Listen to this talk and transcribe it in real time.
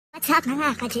What's up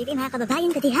mga ka-JB, mga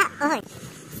kababayan ko diha? Oy.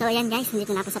 So ayan guys,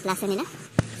 nandito na ako sa plaza nila.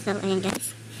 So ayan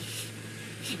guys,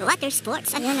 water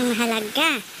sports. Ayan ang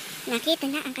mahalaga. Nakita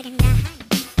na ang kagandahan.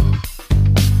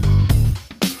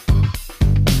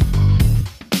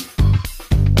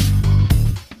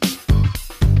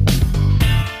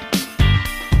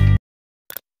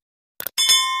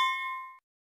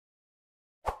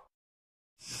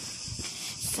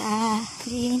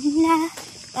 Sabi na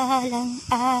walang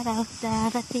araw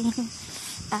darating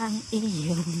ang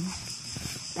iyong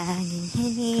tanging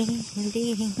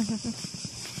hinihiling,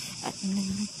 at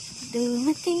nang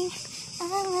dumating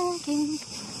ang aking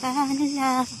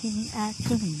panalangin at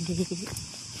hindi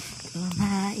ko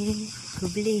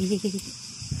maikubli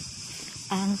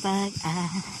ang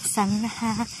pag-asang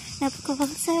nahanap ko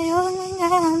sa iyong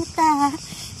mga mata,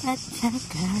 at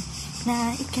saka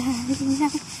na ikaw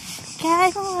lang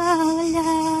kaya wala.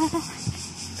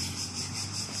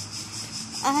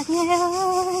 At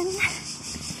ngayon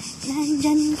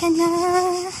nandyan ka na,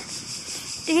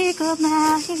 di ko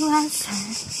maiwasan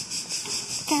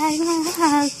kay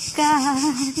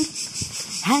mahagan.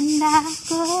 Handa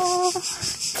ko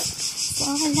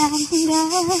sa walang hanggan.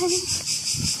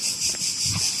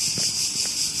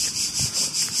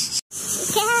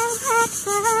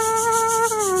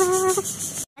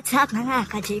 What's up mga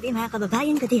ka-JB, mga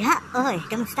kababayan ko diha? Oy,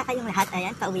 kamusta kayong lahat?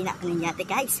 Ayan, pauwi na ako ng yate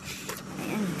guys.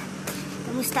 Ayan,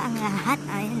 kamusta ang lahat?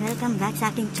 Ayan, welcome back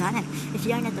sa aking channel. If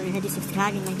you are not already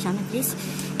subscribing my channel, please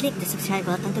click the subscribe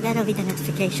button together with the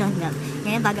notification bell.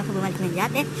 Ngayon, bago ako bumalik ng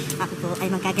yate, ako po ay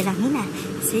magkagalang muna.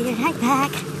 See you right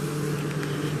back!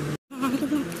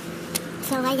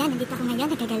 So ayan, nandito ako ngayon,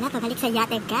 nagkagala, pabalik sa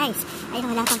yate guys. Ayan,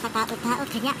 wala pang katao-tao,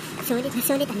 kaya sulit na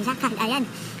sulit ang lakad. Ayan,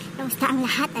 kamusta ang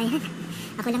lahat? Ayan,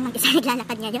 ako lang mag-isa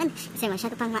naglalakad ngayon kasi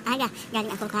masyado pang maaga.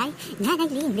 Galing ako kay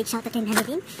Nanay Lynn. Big shoutout kay Nanay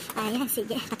Lynn. Ayan,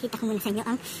 sige, pakita ko muna sa inyo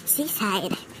ang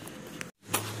seaside.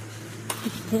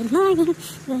 Good morning,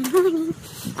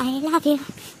 I love you.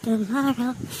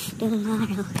 Tomorrow,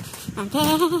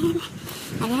 again.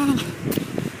 Ayan.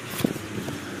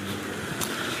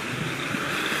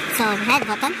 So, red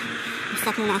button.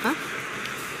 Stop muna ako.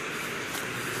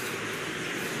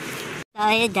 So,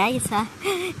 ayan guys, ha.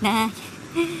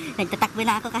 Nagtatakbo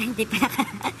na ako kahit hindi pa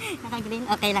naka-green.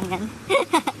 Okay lang yan.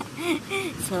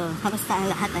 So, kamusta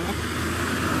ang lahat? Ayan.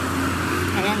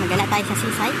 Ayan, magala tayo sa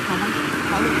seaside.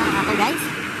 Paulit lang ako guys.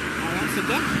 Ayan,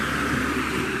 sige.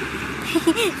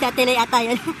 Sa tuloy ata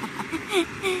yun.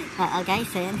 Oo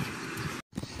guys, ayan.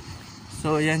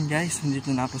 So ayan guys,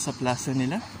 nandito na ako sa plaza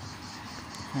nila.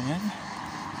 Ayan.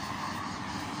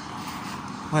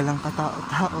 Walang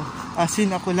katao-tao.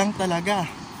 Asin ako lang talaga.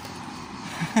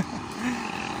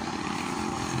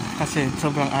 Kasi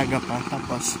sobrang aga pa.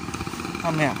 Tapos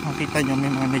mamaya makita nyo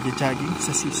may mga nag-jogging sa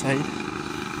seaside.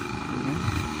 Ayan.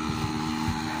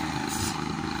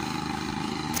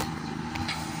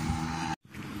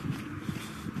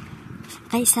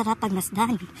 Ay sarap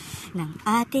pagmasdan ng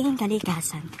ating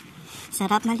kalikasan.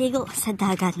 Sarap maligo sa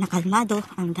dagat na kalmado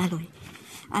ang daloy.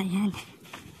 Ayan.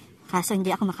 Kaso hindi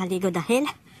ako makaligo dahil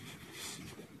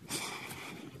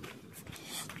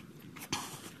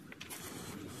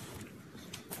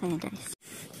ayan guys.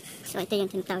 So ito yung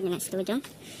tinatawag niya na studio.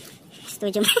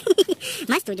 Studio.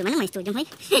 May studio man, may studio.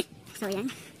 So ayan.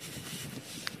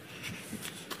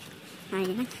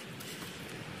 Ayan.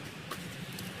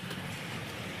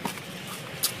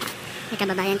 May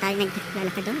kababayan tayo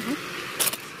naglalakad doon. Ha?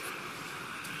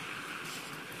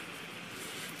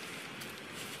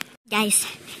 Guys,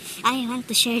 I want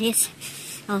to share this.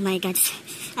 Oh my God,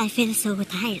 I feel so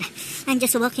tired. I'm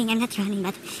just walking, I'm not running,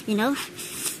 but you know,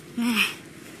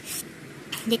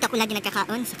 dito ako lagi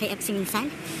nagkakaon sa KFC minsan.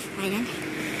 Ayan,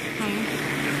 ayan.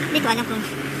 Hindi ko alam kung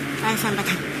para saan ba.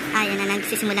 Ayan na,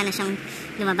 nagsisimula na siyang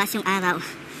lumabas yung araw.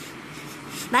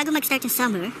 Bago mag-start yung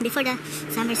summer, before the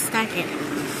summer started,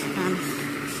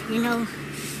 you know,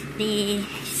 the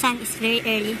sun is very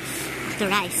early to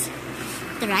rise.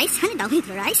 To rise? Ano daw yung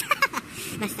to rise?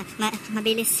 Basta,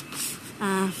 mabilis,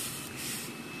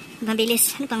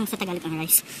 mabilis, ano pang sa Tagalog ang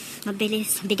rise?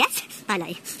 Mabilis, bigas?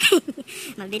 Palay.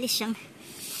 Mabilis siyang,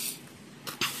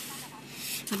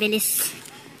 mabilis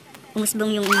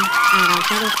umusbong yung araw.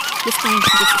 Pero this time,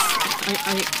 this is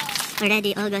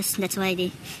already August, that's why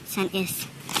the sun is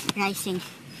rising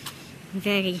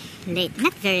very late.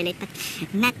 Not very late, but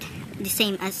not the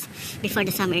same as before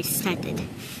the summer started.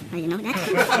 You know that?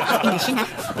 Hindi siya na.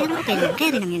 Pero okay lang.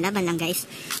 Kaya rin lang yung laban lang guys.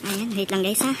 Ayan, wait lang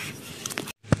guys ha.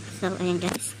 So, ayan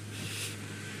guys.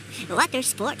 Water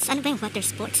sports. Ano ba yung water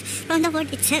sports? From the word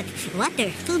itself.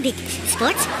 Water. Tubig.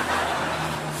 Sports?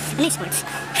 Ano yung sports?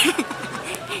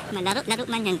 Malaro-laro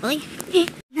man yan. Oy.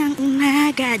 Nang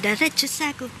umaga, diretso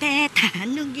sa kupeta.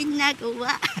 Anong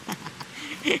ginagawa?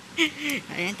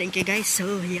 Ayan, thank you guys.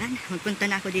 So, yan. Magpunta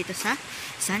na ako dito sa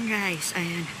sunrise.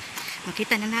 Ayan.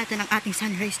 Makita na natin ang ating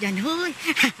sunrise dyan. Hoy!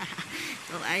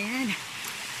 So, ayan.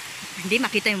 Hindi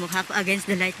makita yung mukha ko against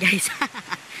the light, guys.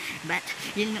 But,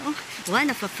 you know, one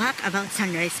of the fact about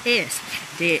sunrise is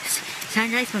this.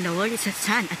 Sunrise from the world is a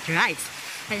sun at rise.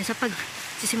 Kaya sa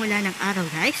pagsisimula ng araw,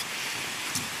 guys,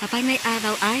 kapag may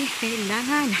araw ay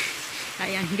kailangan.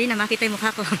 Ayan, hindi na makita yung mukha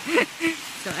ko.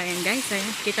 So, ayan guys,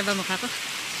 ayan. Kita ba mukha ko?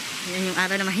 Ayan yung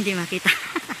araw naman hindi makita.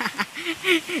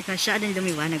 Masyadong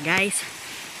lumiwanag, guys.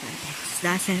 It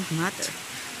doesn't matter.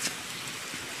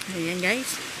 Ayan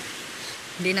guys.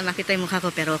 Hindi na makita yung mukha ko,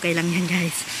 pero okay lang yan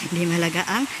guys. Hindi mahalaga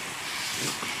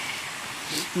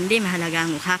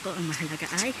ang mukha ko. Ang mahalaga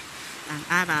ay ang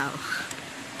araw.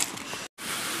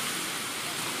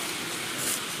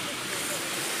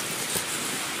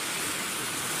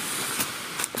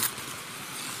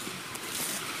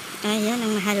 Ayan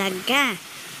ang mahalaga.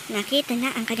 Nakita na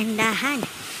ang kagandahan.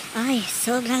 Ay,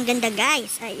 sobrang ganda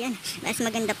guys. Ayan, mas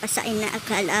maganda pa sa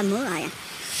inaakala mo. Ayan.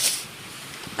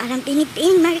 Parang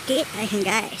Philippine market. Ayan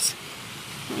guys.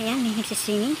 Ayan, may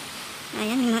nagsiswimming.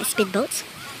 Ayan, may mga speedboats.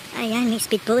 Ayan, may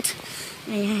speedboats.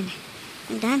 Ayan.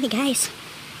 Ang dami guys.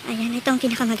 Ayan, ito ang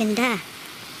pinakamaganda.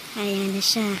 Ayan na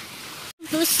siya.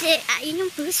 Puso. Ayun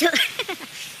yung puso.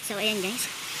 So, ayan guys.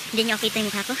 Hindi nyo kita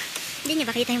yung mukha ko. Hindi niyo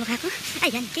ba kita yung mukha ko?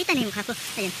 Ayan, kita na yung mukha ko.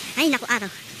 Ayan. Ay, naku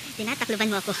araw. Tinatakluban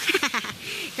mo ako.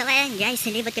 So, ayan guys,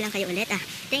 nilibot ko lang kayo ulit.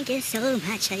 Thank you so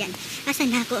much. Ayan.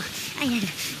 Asan na ako? Ayan.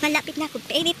 Malapit na ako.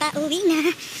 Baby, pauwi na.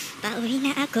 Pauwi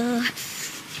na ako.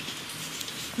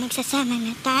 Magsasama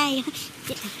na tayo.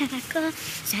 Dito na ako.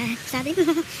 Sabi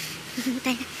mo,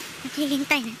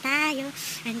 naghihintay na tayo.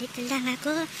 Andito lang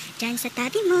ako. Diyan sa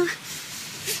tabi mo.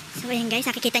 So ayan guys,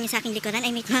 nakikita niyo sa aking likuran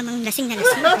ay may mamang lasing na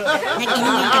lasing.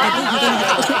 Nag-inom yung kagabi, hindi na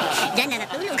natulog. Diyan na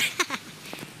natulog.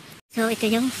 So ito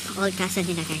yung old castle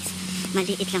nila guys.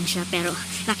 Maliit lang siya pero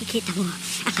makikita mo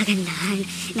ang kagandahan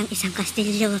ng isang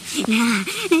kastilyo na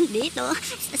nandito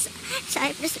sa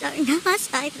Cyprus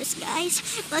Cyprus guys.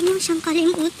 Huwag niyo siyang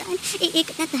kalimutan.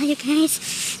 Iikot na tayo guys.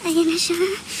 Ayan na siya.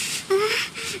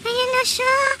 Ayan na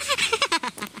siya.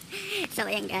 So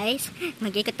ayan guys,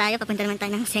 mag-ikot tayo, papunta naman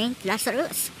tayo ng St.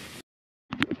 Lazarus.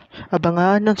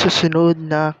 Abangan ang susunod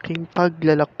na aking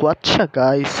paglalakwat siya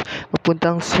guys,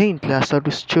 papuntang St.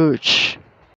 Lazarus Church.